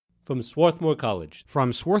From Swarthmore College.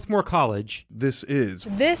 From Swarthmore College, This is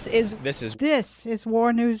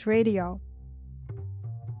War News Radio.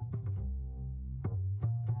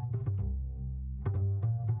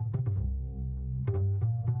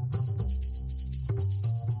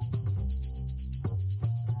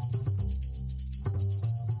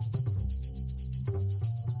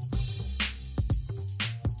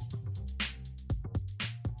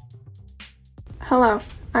 Hello,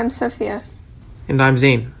 I'm Sophia. And I'm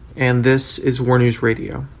Zane, and this is War News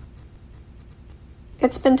Radio.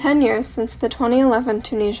 It's been 10 years since the 2011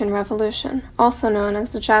 Tunisian Revolution, also known as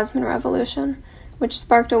the Jasmine Revolution, which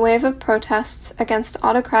sparked a wave of protests against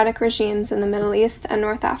autocratic regimes in the Middle East and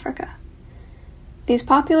North Africa. These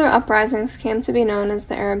popular uprisings came to be known as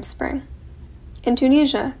the Arab Spring. In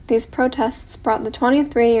Tunisia, these protests brought the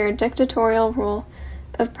 23-year dictatorial rule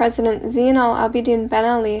of President Zine al-Abidine Ben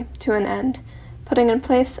Ali to an end, putting in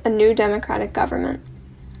place a new democratic government.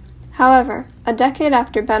 However, a decade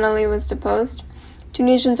after Ben Ali was deposed,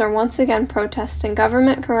 Tunisians are once again protesting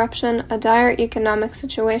government corruption, a dire economic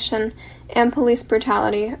situation, and police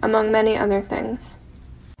brutality, among many other things.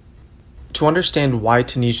 To understand why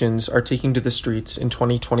Tunisians are taking to the streets in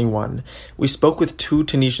 2021, we spoke with two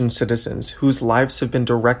Tunisian citizens whose lives have been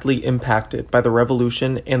directly impacted by the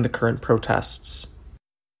revolution and the current protests.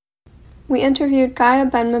 We interviewed Gaia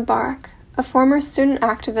Ben Mubarak, a former student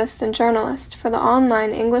activist and journalist for the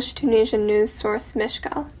online English-Tunisian news source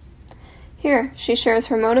Mishgal. Here, she shares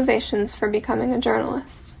her motivations for becoming a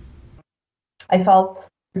journalist. I felt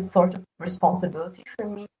this sort of responsibility for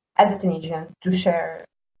me as a Tunisian to share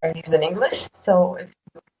our news in English. So if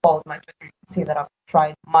you followed my Twitter, you can see that I've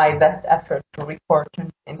tried my best effort to report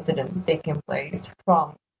incidents taking place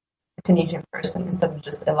from a Tunisian person instead of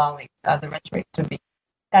just allowing the rhetoric to be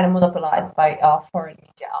kind of monopolized by foreign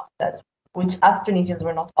media outlets, which us Tunisians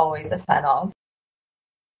were not always a fan of.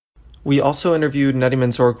 We also interviewed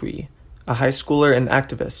Neriman Zorgui, a high schooler and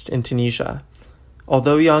activist in Tunisia.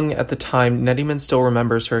 Although young at the time, Neriman still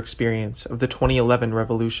remembers her experience of the 2011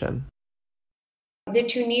 revolution. The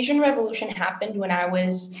Tunisian Revolution happened when I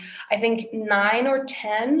was, I think, 9 or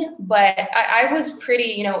 10, but I was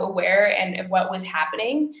pretty, aware of what was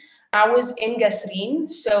happening. I was in Gasrin,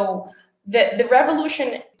 so the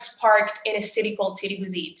revolution sparked in a city called Sidi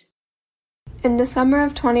Bouzid. In December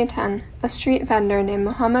of 2010, a street vendor named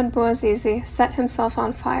Mohamed Bouazizi set himself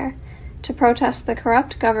on fire to protest the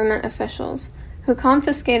corrupt government officials who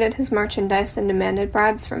confiscated his merchandise and demanded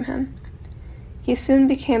bribes from him. He soon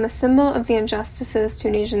became a symbol of the injustices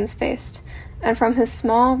Tunisians faced, and from his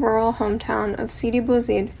small rural hometown of Sidi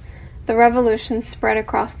Bouzid, the revolution spread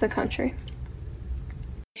across the country.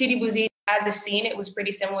 Sidi Bouzid, as a scene, it was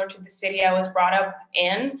pretty similar to the city I was brought up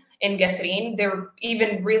in Gasrin. They were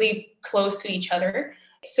even really close to each other.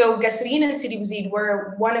 So Gasrin and Sidi Bouzid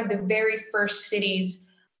were one of the very first cities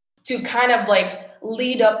to kind of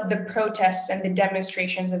lead up the protests and the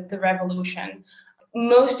demonstrations of the revolution.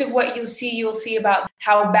 Most of what you'll see about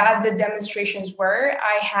how bad the demonstrations were.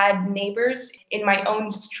 I had neighbors in my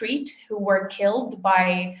own street who were killed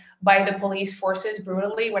by the police forces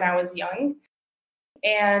brutally when I was young.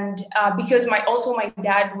 And because my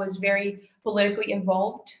dad was very politically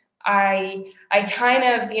involved, I kind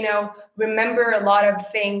of, remember a lot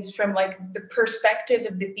of things from the perspective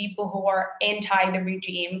of the people who are anti the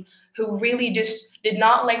regime, who really just did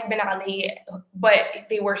not like Ben Ali, but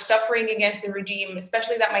they were suffering against the regime,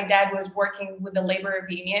 especially that my dad was working with the labor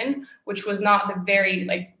union, which was not the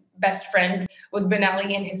very best friend with Ben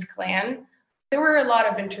Ali and his clan. There were a lot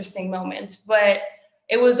of interesting moments, but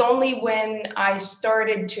it was only when I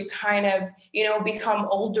started to kind of, become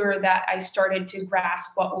older that I started to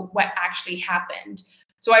grasp what actually happened.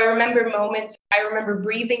 So I remember moments, I remember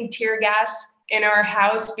breathing tear gas in our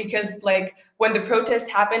house because when the protest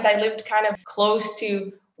happened, I lived kind of close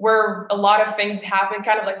to where a lot of things happened,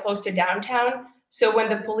 kind of close to downtown. So when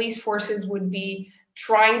the police forces would be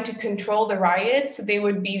trying to control the riots, they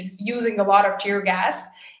would be using a lot of tear gas.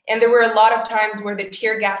 And there were a lot of times where the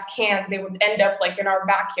tear gas cans, they would end up in our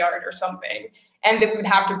backyard or something, and then we would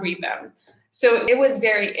have to breathe them. So it was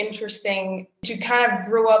very interesting to kind of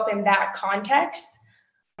grow up in that context.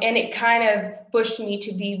 And it kind of pushed me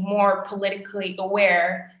to be more politically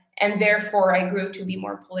aware, and therefore I grew to be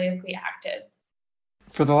more politically active.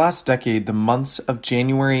 For the last decade, the months of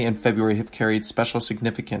January and February have carried special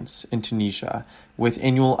significance in Tunisia, with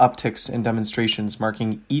annual upticks in demonstrations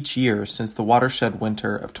marking each year since the watershed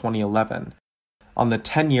winter of 2011. On the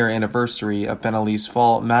 10-year anniversary of Ben Ali's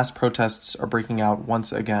fall, mass protests are breaking out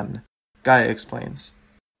once again. Gaia explains.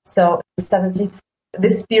 So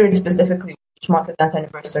this period specifically, which marked the 10th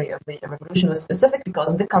anniversary of the revolution, was specific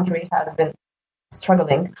because the country has been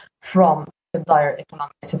struggling from the dire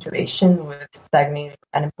economic situation with stagnating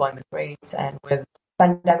unemployment rates and with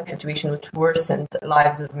pandemic situation which worsened the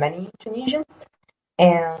lives of many Tunisians.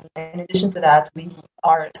 And in addition to that, we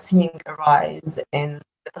are seeing a rise in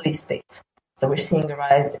the police state. So we're seeing a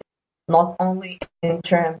rise not only in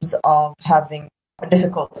terms of having a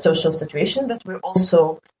difficult social situation, but we're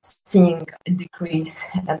also seeing a decrease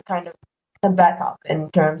and kind of a backup in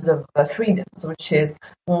terms of freedoms, which is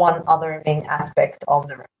one other main aspect of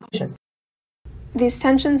the revolution. These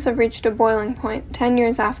tensions have reached a boiling point 10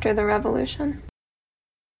 years after the revolution.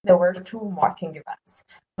 There were two marking events.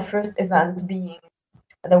 The first event being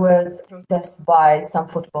there was a protest by some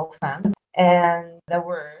football fans, and there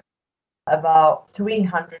were about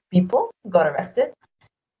 300 people who got arrested,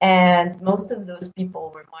 and most of those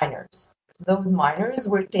people were minors. Those minors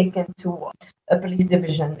were taken to a police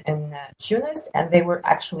division in Tunis, and they were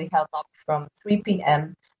actually held up from 3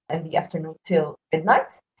 p.m. in the afternoon till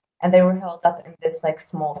midnight, and they were held up in this like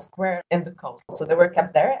small square in the coast. So they were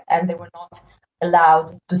kept there, and they were not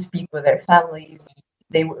allowed to speak with their families.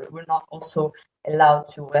 They were not also allowed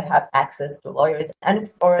to have access to lawyers, and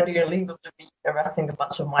it's already illegal to be arresting a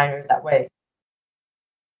bunch of minors that way.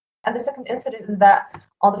 And the second incident is that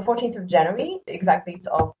on the 14th of January, the exact date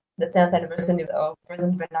of the 10th anniversary of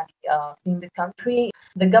President Ben Ali fleeing the country,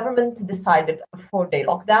 the government decided a 4-day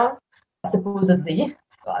lockdown, supposedly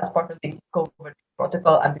as part of the COVID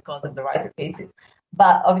protocol and because of the rise of cases.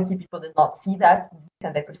 But obviously people did not see that,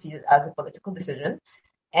 and they perceived it as a political decision.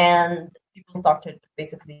 And people started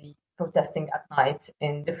basically protesting at night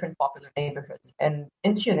in different popular neighborhoods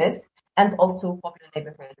in Tunis and also popular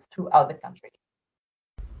neighborhoods throughout the country.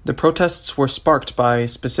 The protests were sparked by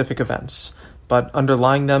specific events, but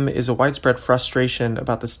underlying them is a widespread frustration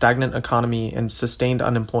about the stagnant economy and sustained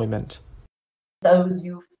unemployment. Those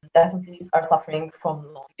youth definitely are suffering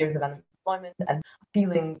from long years of unemployment and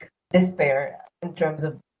feeling despair in terms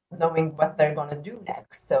of knowing what they're going to do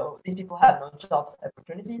next. So these people have no jobs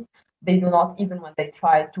opportunities. They do not, even when they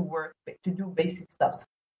try to work, to do basic stuff.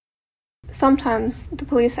 Sometimes the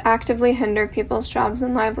police actively hinder people's jobs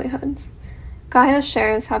and livelihoods. Gaia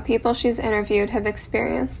shares how people she's interviewed have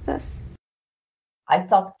experienced this. I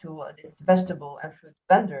talked to this vegetable and fruit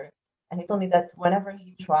vendor, and he told me that whenever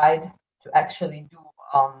he tried to actually do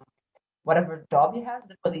whatever job he has,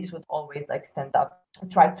 the police would always stand up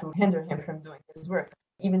and try to hinder him from doing his work.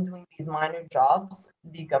 Even doing these minor jobs,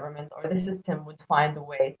 the government or the system would find a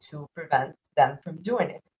way to prevent them from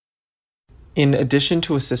doing it. In addition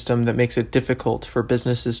to a system that makes it difficult for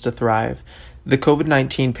businesses to thrive, the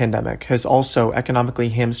COVID-19 pandemic has also economically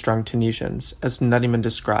hamstrung Tunisians, as Nadiman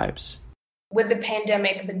describes. With the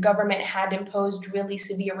pandemic, the government had imposed really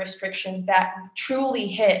severe restrictions that truly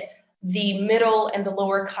hit the middle and the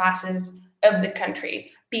lower classes of the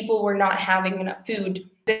country. People were not having enough food.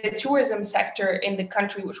 The tourism sector in the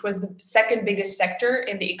country, which was the second biggest sector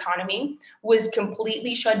in the economy, was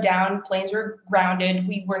completely shut down. Planes were grounded.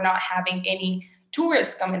 We were not having any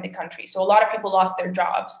tourists come in the country. So a lot of people lost their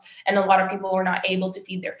jobs, and a lot of people were not able to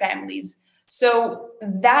feed their families. So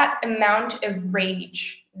that amount of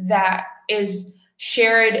rage that is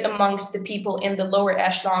shared amongst the people in the lower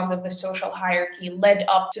echelons of the social hierarchy led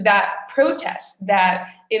up to that protest that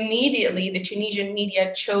immediately the Tunisian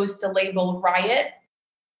media chose to label riot.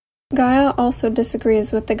 Gaia also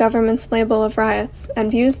disagrees with the government's label of riots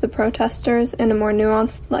and views the protesters in a more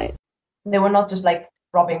nuanced light. They were not just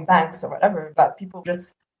robbing banks or whatever, but people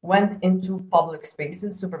just went into public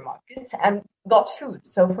spaces, supermarkets, and got food.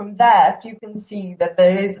 So from that, you can see that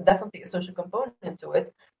there is definitely a social component to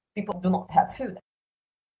it. People do not have food.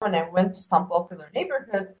 When I went to some popular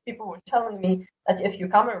neighborhoods, people were telling me that if you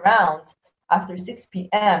come around after 6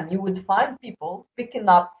 p.m., you would find people picking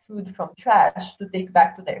up food from trash to take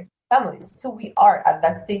back to their families. So we are at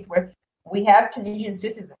that state where we have Tunisian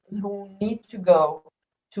citizens who need to go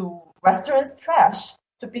to restaurants' trash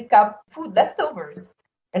to pick up food leftovers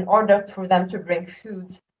in order for them to bring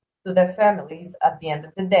food to their families at the end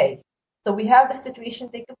of the day. So we have the situation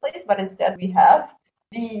taking place, but instead we have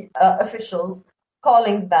the officials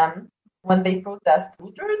calling them when they protest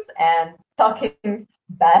looters and talking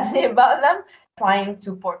badly about them, trying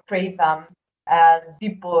to portray them as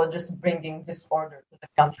people just bringing disorder to the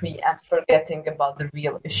country and forgetting about the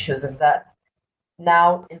real issues is that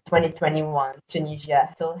now in 2021, Tunisia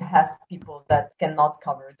still has people that cannot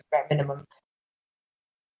cover the bare minimum.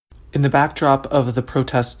 In the backdrop of the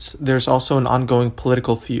protests, there's also an ongoing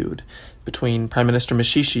political feud between Prime Minister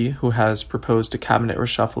Mashishi, who has proposed a cabinet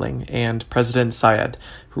reshuffling, and President Sayed,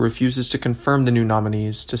 who refuses to confirm the new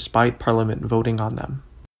nominees despite Parliament voting on them.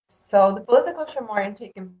 So the political turmoil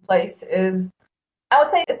taking place is, I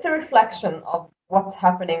would say, it's a reflection of what's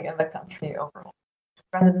happening in the country overall. The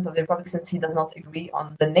President of the Republic, since he does not agree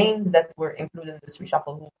on the names that were included in this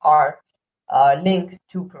reshuffle who are linked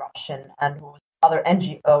to corruption and whose other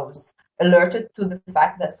NGOs alerted to the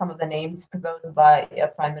fact that some of the names proposed by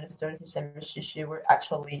Prime Minister Hisham al-Shishi were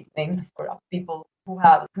actually names of corrupt people who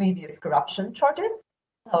have previous corruption charges.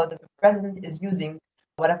 However, the president is using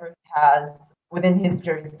whatever he has within his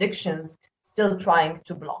jurisdictions, still trying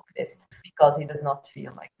to block this because he does not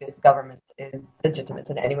feel like this government is legitimate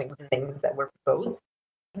in any way with the names that were proposed.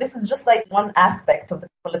 This is just like one aspect of the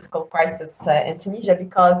political crisis in Tunisia,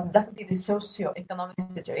 because definitely the socio-economic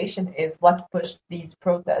situation is what pushed these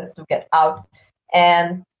protests to get out.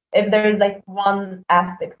 And if there is like one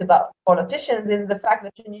aspect about politicians is the fact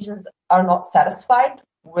that Tunisians are not satisfied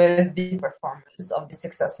with the performance of the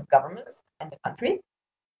successive governments in the country.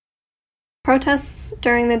 Protests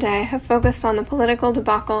during the day have focused on the political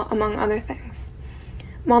debacle, among other things.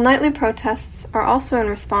 While nightly protests are also in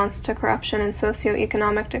response to corruption and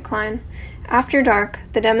socio-economic decline, after dark,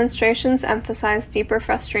 the demonstrations emphasize deeper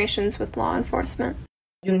frustrations with law enforcement.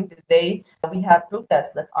 During the day, we have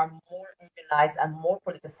protests that are more organized and more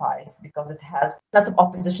politicized because it has lots of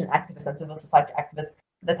opposition activists and civil society activists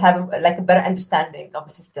that have like a better understanding of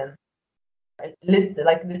the system, list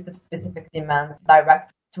of specific demands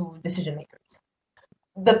direct to decision makers.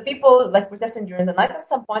 The people like protesting during the night, at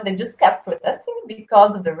some point they just kept protesting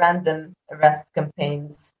because of the random arrest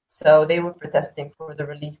campaigns. So they were protesting for the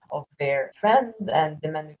release of their friends and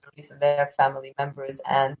demanding the release of their family members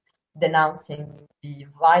and denouncing the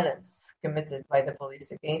violence committed by the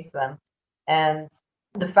police against them. And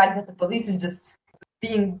the fact that the police is just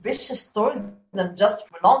being vicious towards them just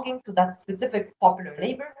for belonging to that specific popular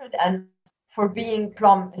neighborhood and for being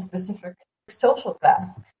from a specific social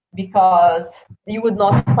class, because you would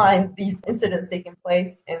not find these incidents taking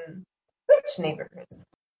place in rich neighborhoods.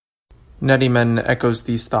 Neriman echoes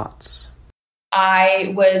these thoughts.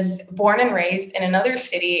 I was born and raised in another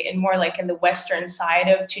city in the western side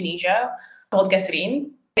of Tunisia called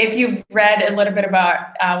Kasserine. If you've read a little bit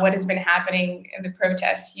about what has been happening in the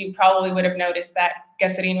protests, you probably would have noticed that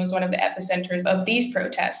Kasserine was one of the epicenters of these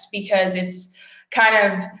protests because it's kind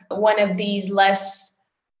of one of these less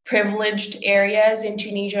privileged areas in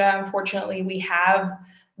Tunisia. Unfortunately, we have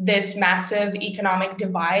this massive economic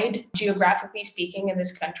divide, geographically speaking, in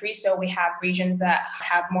this country. So we have regions that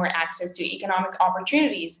have more access to economic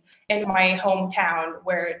opportunities in my hometown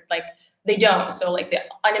where they don't. So the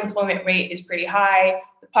unemployment rate is pretty high.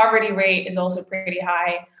 The poverty rate is also pretty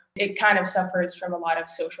high. It kind of suffers from a lot of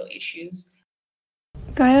social issues.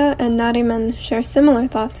 Gaia and Neriman share similar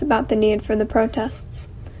thoughts about the need for the protests.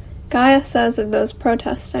 Gaia says of those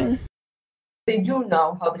protesting, they do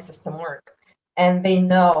know how the system works, and they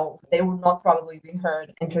know they would not probably be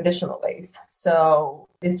heard in traditional ways. So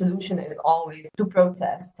the solution is always to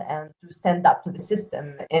protest and to stand up to the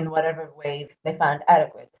system in whatever way they find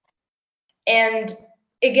adequate. And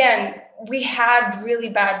again, we had really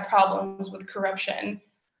bad problems with corruption.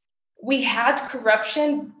 We had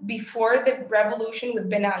corruption before the revolution with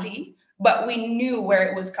Ben Ali, but we knew where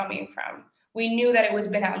it was coming from. We knew that it was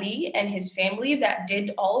Ben Ali and his family that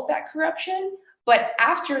did all of that corruption. But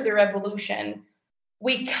after the revolution,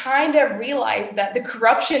 we kind of realized that the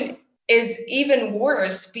corruption is even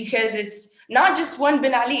worse because it's not just one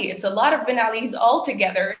Ben Ali, it's a lot of Ben Alis all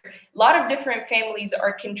together. A lot of different families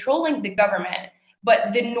are controlling the government.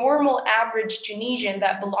 But the normal average Tunisian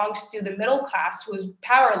that belongs to the middle class, who is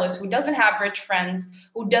powerless, who doesn't have rich friends,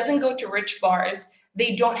 who doesn't go to rich bars,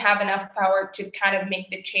 they don't have enough power to kind of make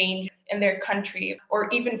the change in their country or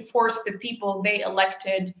even force the people they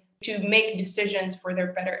elected to make decisions for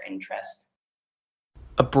their better interest.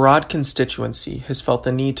 A broad constituency has felt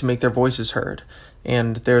the need to make their voices heard,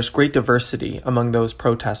 and there's great diversity among those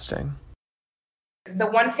protesting. The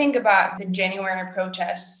one thing about the January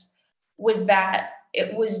protests was that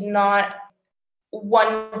it was not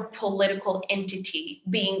one political entity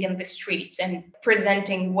being in the streets and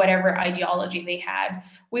presenting whatever ideology they had.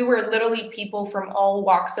 We were literally people from all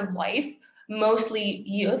walks of life, mostly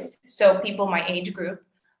youth, so people my age group.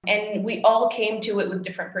 And we all came to it with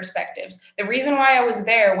different perspectives. The reason why I was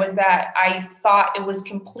there was that I thought it was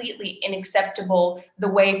completely unacceptable the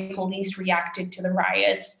way police reacted to the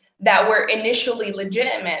riots that were initially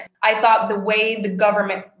legitimate. I thought the way the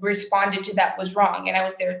government responded to that was wrong, and I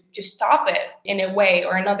was there to stop it in a way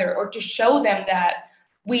or another, or to show them that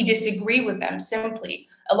we disagree with them simply.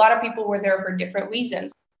 A lot of people were there for different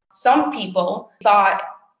reasons. Some people thought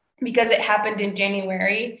because it happened in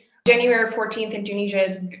January 14th in Tunisia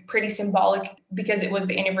is pretty symbolic because it was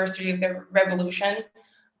the anniversary of the revolution.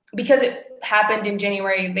 Because it happened in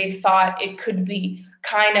January, they thought it could be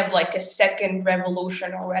kind of like a second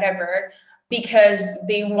revolution or whatever, because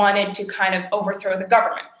they wanted to kind of overthrow the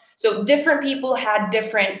government. So different people had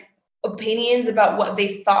different opinions about what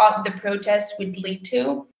they thought the protests would lead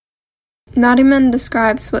to. Nariman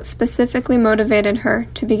describes what specifically motivated her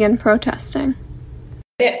to begin protesting.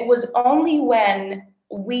 It was only when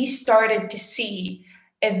we started to see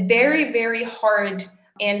a very, very hard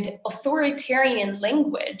and authoritarian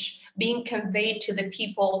language being conveyed to the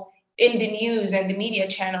people in the news and the media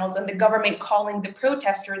channels, and the government calling the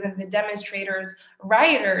protesters and the demonstrators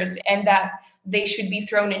rioters, and that they should be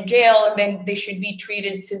thrown in jail and then they should be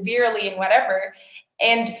treated severely and whatever.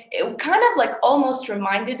 And it kind of like almost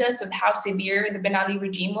reminded us of how severe the Ben Ali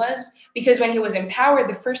regime was, because when he was in power,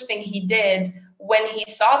 the first thing he did when he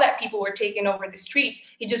saw that people were taking over the streets,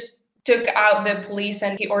 he just took out the police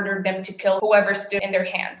and he ordered them to kill whoever stood in their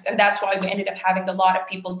hands. And that's why we ended up having a lot of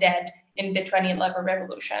people dead in the 2011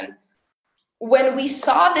 revolution. When we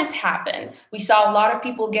saw this happen, we saw a lot of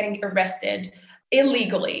people getting arrested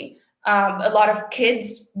illegally. A lot of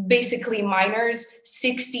kids, basically minors,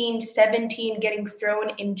 16, 17, getting thrown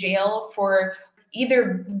in jail for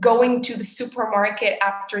either going to the supermarket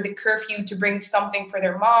after the curfew to bring something for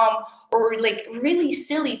their mom, or like really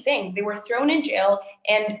silly things. They were thrown in jail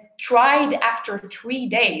and tried after 3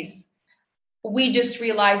 days. We just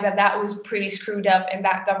realized that that was pretty screwed up and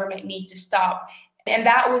that government need to stop. And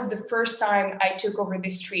that was the first time I took over the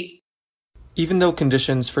street. Even though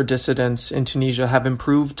conditions for dissidents in Tunisia have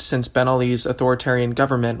improved since Ben Ali's authoritarian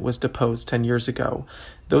government was deposed 10 years ago,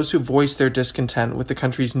 those who voice their discontent with the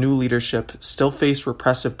country's new leadership still face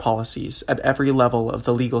repressive policies at every level of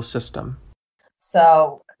the legal system.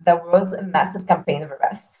 So there was a massive campaign of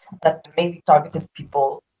arrests that mainly targeted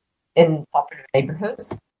people in popular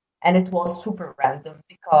neighborhoods. And it was super random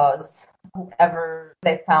because whoever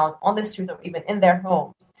they found on the street or even in their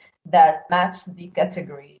homes that matched the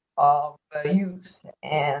category of youth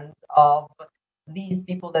and of these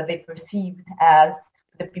people that they perceived as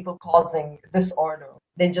the people causing disorder,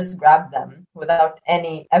 they just grabbed them without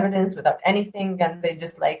any evidence, without anything, and they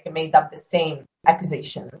just like made up the same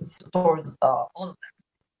accusations towards all of them.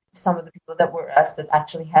 Some of the people that were arrested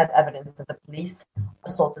actually had evidence that the police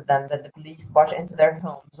assaulted them, that the police barged into their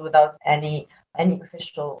homes without any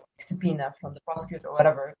official subpoena from the prosecutor or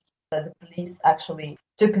whatever. That the police actually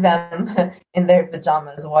took them in their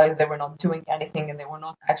pajamas while they were not doing anything, and they were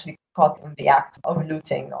not actually caught in the act of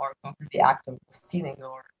looting or caught in the act of stealing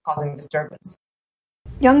or causing disturbance.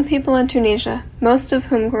 Young people in Tunisia, most of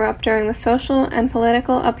whom grew up during the social and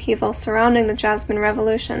political upheaval surrounding the Jasmine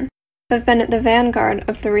Revolution, have been at the vanguard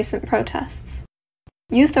of the recent protests.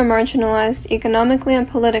 Youth are marginalized economically and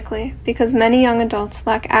politically because many young adults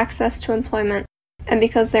lack access to employment and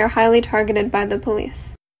because they are highly targeted by the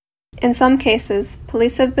police. In some cases,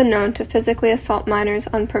 police have been known to physically assault minors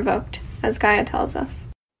unprovoked, as Gaia tells us.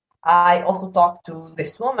 I also talked to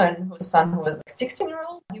this woman whose son, who was a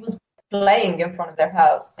 16-year-old, he was playing in front of their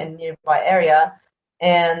house in a nearby area,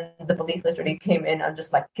 and the police literally came in and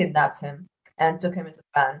just like kidnapped him and took him into the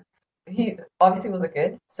van. He obviously was a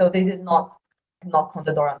kid, so they did not knock on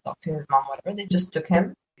the door and talk to his mom, whatever. They just took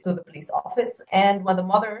him to the police office, and when the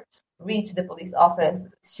mother reached the police office,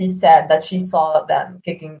 she said that she saw them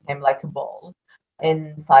kicking him like a ball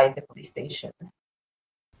inside the police station.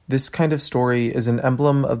 This kind of story is an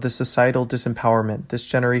emblem of the societal disempowerment this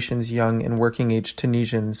generation's young and working-age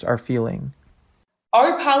Tunisians are feeling.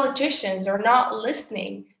 Our politicians are not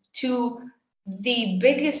listening to the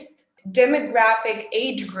biggest demographic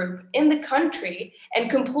age group in the country and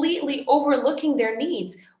completely overlooking their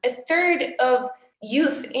needs. A third of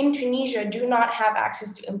youth in Tunisia do not have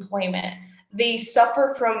access to employment. They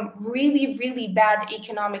suffer from really, really bad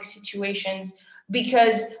economic situations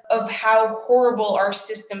because of how horrible our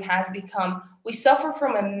system has become. We suffer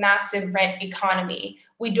from a massive rent economy.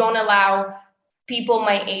 We don't allow people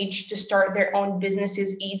my age to start their own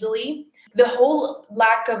businesses easily. The whole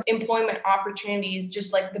lack of employment opportunity is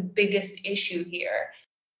just like the biggest issue here.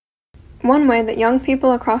 One way that young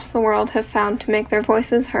people across the world have found to make their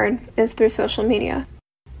voices heard is through social media.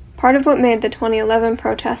 Part of what made the 2011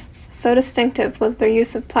 protests so distinctive was their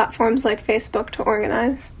use of platforms like Facebook to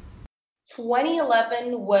organize.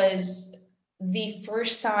 2011 was the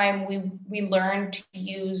first time we learned to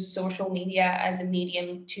use social media as a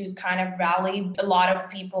medium to kind of rally a lot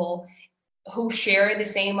of people who share the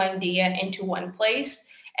same idea into one place,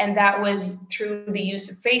 and that was through the use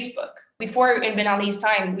of Facebook. Before, in Ben Ali's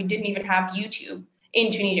time, we didn't even have YouTube.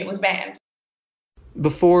 In Tunisia, it was banned.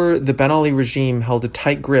 Before, the Ben Ali regime held a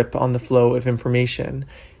tight grip on the flow of information.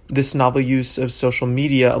 This novel use of social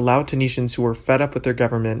media allowed Tunisians who were fed up with their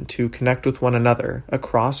government to connect with one another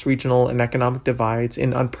across regional and economic divides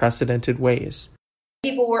in unprecedented ways.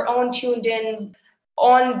 People were tuned in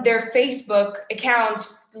on their Facebook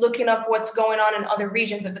accounts, looking up what's going on in other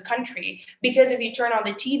regions of the country. Because if you turn on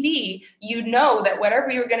the TV, you know that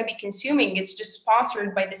whatever you're going to be consuming, it's just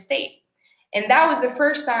sponsored by the state. And that was the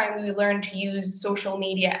first time we learned to use social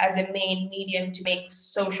media as a main medium to make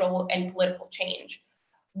social and political change.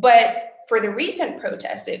 But for the recent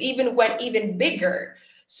protests, it even went even bigger.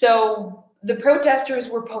 So the protesters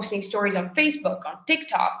were posting stories on Facebook, on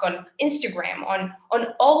TikTok, on Instagram, on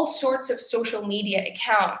all sorts of social media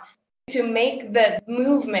accounts to make the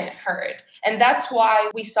movement heard. And that's why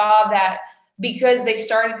we saw that because they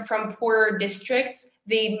started from poorer districts,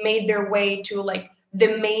 they made their way to like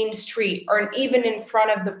the main street or even in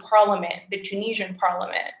front of the parliament, the Tunisian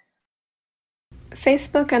parliament.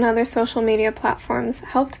 Facebook and other social media platforms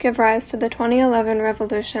helped give rise to the 2011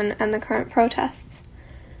 revolution and the current protests.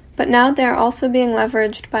 But now they are also being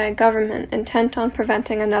leveraged by a government intent on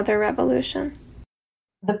preventing another revolution.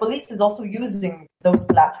 The police is also using those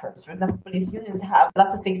platforms. For example, police unions have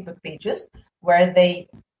lots of Facebook pages where they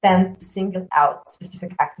tend to single out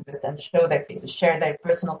specific activists and show their faces, share their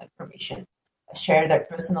personal information, share their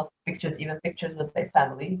personal pictures, even pictures with their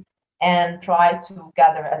families, and try to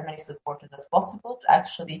gather as many supporters as possible to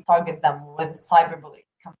actually target them with cyberbullying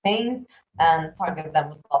campaigns and target them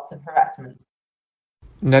with lots of harassment.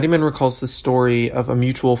 Nariman recalls the story of a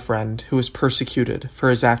mutual friend who was persecuted for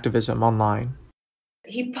his activism online.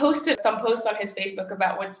 He posted some posts on his Facebook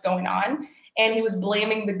about what's going on, and he was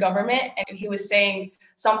blaming the government, and he was saying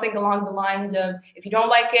something along the lines of, if you don't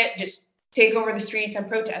like it, just take over the streets and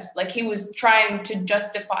protest. Like he was trying to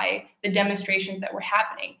justify the demonstrations that were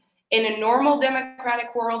happening. In a normal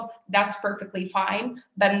democratic world, that's perfectly fine.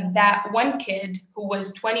 But that one kid who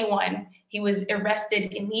was 21, he was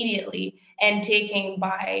arrested immediately and taken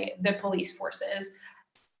by the police forces.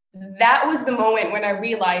 That was the moment when I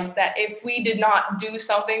realized that if we did not do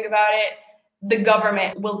something about it, the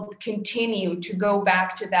government will continue to go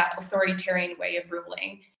back to that authoritarian way of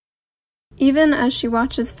ruling. Even as she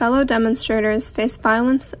watches fellow demonstrators face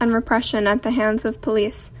violence and repression at the hands of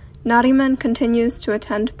police, Nariman continues to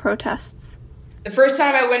attend protests. The first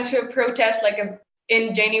time I went to a protest,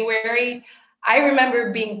 in January, I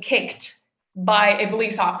remember being kicked by a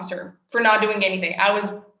police officer for not doing anything. I was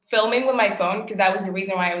filming with my phone because that was the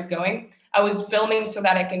reason why I was going. I was filming so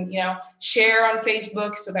that I can, share on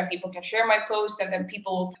Facebook so that people can share my posts and then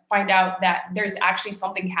people find out that there's actually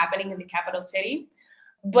something happening in the capital city.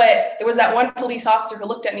 But there was that one police officer who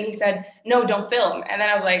looked at me and he said, "No, don't film." And then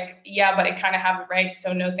I was like, "Yeah, but I kind of have it right,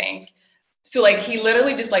 so no thanks." So he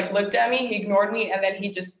literally just looked at me, he ignored me, and then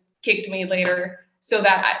he just kicked me later so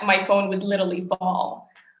that my phone would literally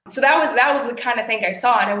fall. So that was the kind of thing I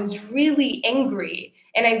saw, and I was really angry.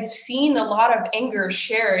 And I've seen a lot of anger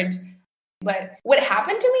shared, but what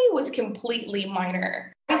happened to me was completely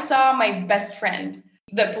minor. I saw my best friend.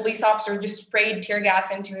 The police officer just sprayed tear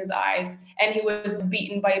gas into his eyes and he was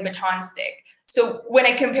beaten by a baton stick. So when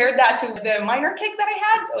I compared that to the minor kick that I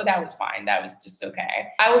had, that was fine. That was just okay.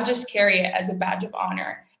 I will just carry it as a badge of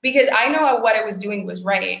honor because I know what I was doing was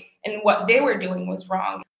right and what they were doing was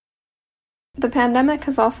wrong. The pandemic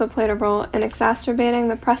has also played a role in exacerbating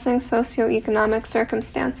the pressing socioeconomic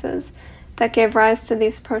circumstances that gave rise to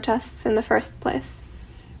these protests in the first place.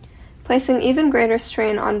 Placing even greater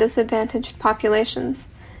strain on disadvantaged populations,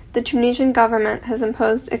 the Tunisian government has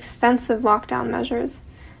imposed extensive lockdown measures,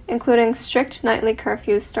 including strict nightly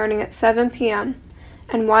curfews starting at 7 p.m.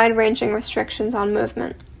 and wide-ranging restrictions on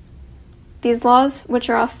movement. These laws, which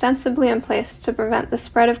are ostensibly in place to prevent the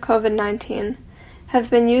spread of COVID-19, have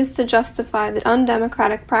been used to justify the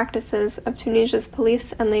undemocratic practices of Tunisia's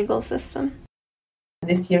police and legal system.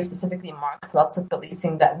 This year specifically marks lots of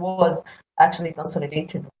policing that was actually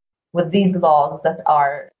consolidated with these laws that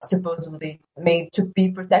are supposedly made to be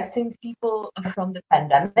protecting people from the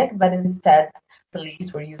pandemic, but instead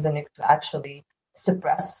police were using it to actually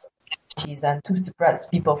suppress activities and to suppress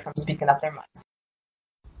people from speaking up their minds.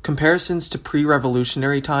 Comparisons to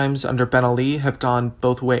pre-revolutionary times under Ben Ali have gone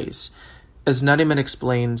both ways. As Nariman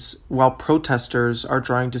explains, while protesters are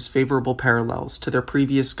drawing disfavorable parallels to their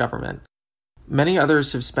previous government, many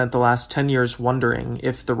others have spent the last 10 years wondering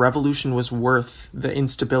if the revolution was worth the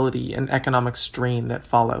instability and economic strain that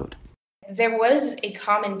followed. There was a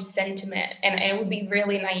common sentiment, and it would be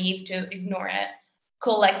really naive to ignore it,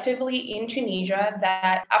 collectively in Tunisia,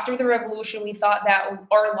 that after the revolution, we thought that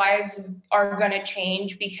our lives are going to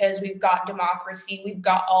change because we've got democracy, we've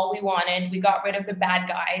got all we wanted, we got rid of the bad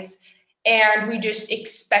guys, And we just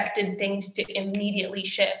expected things to immediately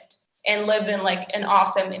shift and live in like an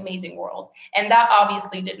awesome, amazing world. And that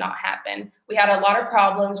obviously did not happen. We had a lot of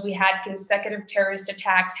problems. We had consecutive terrorist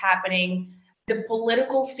attacks happening. The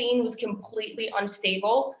political scene was completely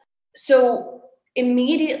unstable. So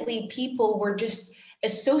immediately people were just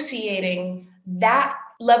associating that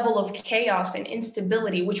level of chaos and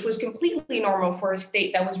instability, which was completely normal for a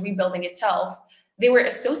state that was rebuilding itself. They were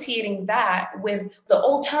associating that with the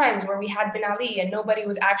old times where we had Ben Ali and nobody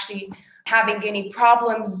was actually having any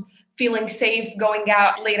problems, feeling safe, going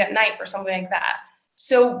out late at night or something like that.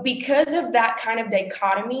 So because of that kind of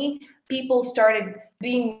dichotomy, people started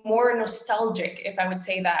being more nostalgic, if I would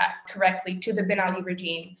say that correctly, to the Ben Ali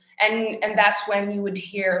regime. And that's when you would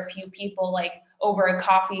hear a few people like over a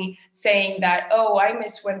coffee saying that, oh, I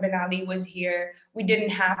miss when Ben Ali was here. We didn't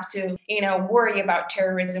have to, worry about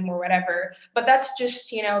terrorism or whatever. But that's just,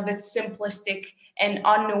 this simplistic and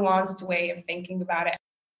unnuanced way of thinking about it.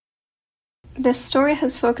 This story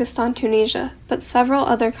has focused on Tunisia, but several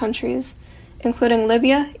other countries, including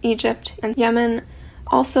Libya, Egypt, and Yemen,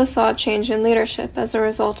 also saw a change in leadership as a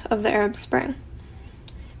result of the Arab Spring.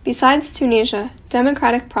 Besides Tunisia,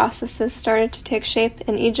 democratic processes started to take shape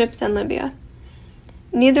in Egypt and Libya.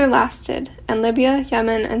 Neither lasted, and Libya,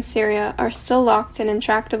 Yemen, and Syria are still locked in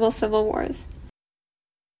intractable civil wars.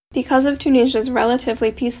 Because of Tunisia's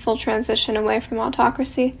relatively peaceful transition away from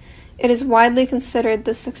autocracy, it is widely considered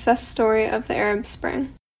the success story of the Arab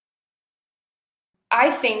Spring.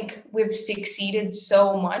 I think we've succeeded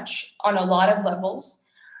so much on a lot of levels.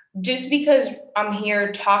 Just because I'm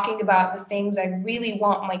here talking about the things I really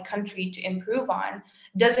want my country to improve on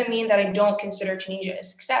doesn't mean that I don't consider Tunisia a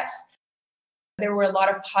success. There were a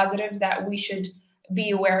lot of positives that we should be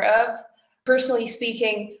aware of. Personally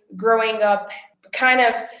speaking, growing up kind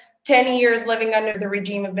of 10 years living under the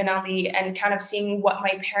regime of Ben Ali and kind of seeing what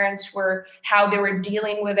my parents were, how they were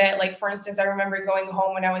dealing with it. Like, for instance, I remember going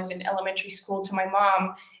home when I was in elementary school to my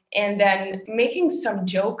mom and then making some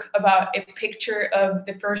joke about a picture of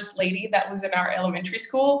the first lady that was in our elementary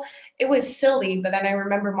school. It was silly, but then I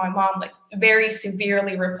remember my mom like very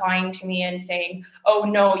severely replying to me and saying, oh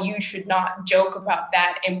no, you should not joke about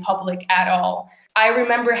that in public at all. I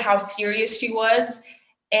remember how serious she was,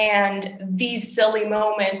 and these silly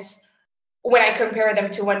moments, when I compare them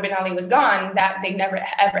to when Ben Ali was gone, that they never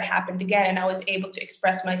ever happened again, and I was able to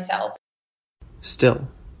express myself. Still,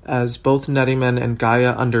 as both Neriman and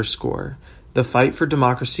Gaia underscore, the fight for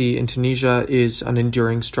democracy in Tunisia is an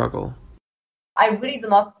enduring struggle. I really do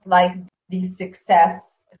not like the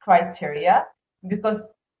success criteria because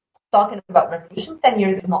talking about revolution, 10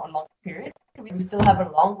 years is not a long period. We still have a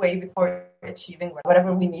long way before achieving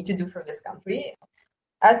whatever we need to do for this country.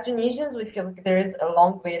 As Tunisians, we feel like there is a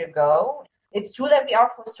long way to go. It's true that we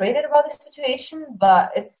are frustrated about the situation,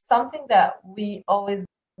 but it's something that we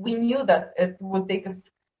knew that it would take us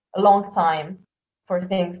a long time for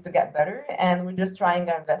things to get better, and we're just trying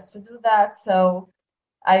our best to do that. So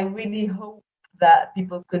I really hope that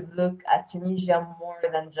people could look at Tunisia more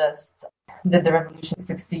than just, did the revolution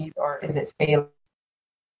succeed or is it fail?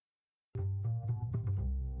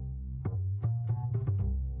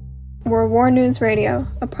 We're War News Radio,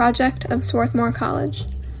 a project of Swarthmore College.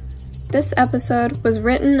 This episode was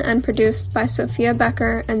written and produced by Sophia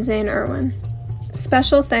Becker and Zane Irwin.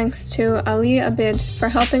 Special thanks to Ali Abid for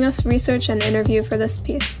helping us research and interview for this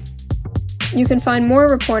piece. You can find more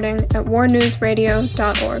reporting at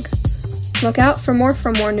warnewsradio.org. Look out for more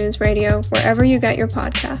from War News Radio wherever you get your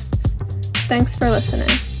podcasts. Thanks for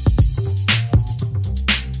listening.